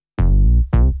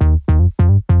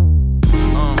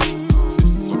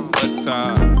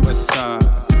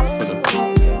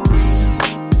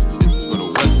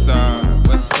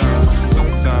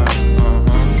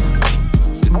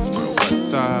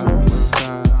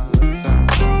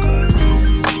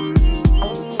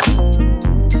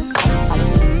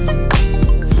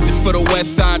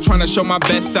tryna show my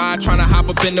best side. Tryna hop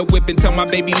up in the whip and tell my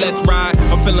baby let's ride.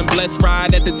 I'm feeling blessed,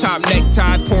 ride at the top,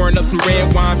 neckties, pouring up some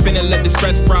red wine, finna let the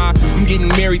stress fry. I'm getting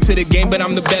married to the game, but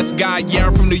I'm the best guy. Yeah,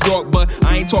 I'm from New York, but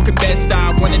I ain't talking best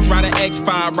style. Wanna try the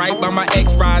X5, right by my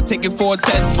X ride, take it for a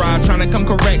test drive, tryna come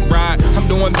correct ride. I'm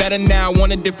doing better now,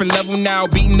 on a different level now,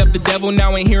 beating up the devil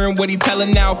now and hearing what he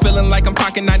telling now. Feeling like I'm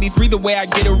pocket 93 the way I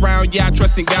get around. Yeah, I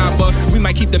trust in God, but we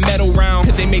might keep the metal round,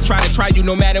 cause they may try to try you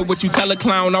no matter what you tell a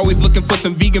clown. Always looking for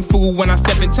some vegan food when I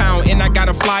step in town, and I got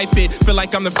a fly fit, feel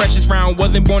like I'm the freshest round.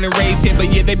 Wasn't born and raised here,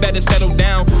 but yeah, they better settle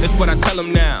down. That's what I tell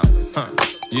them now.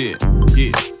 Yeah,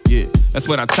 that's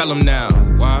what I tell them now.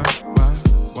 Why?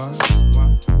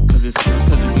 Cause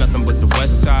it's nothing but the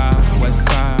west side.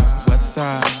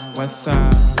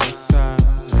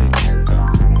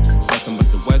 Nothing but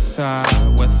the west side.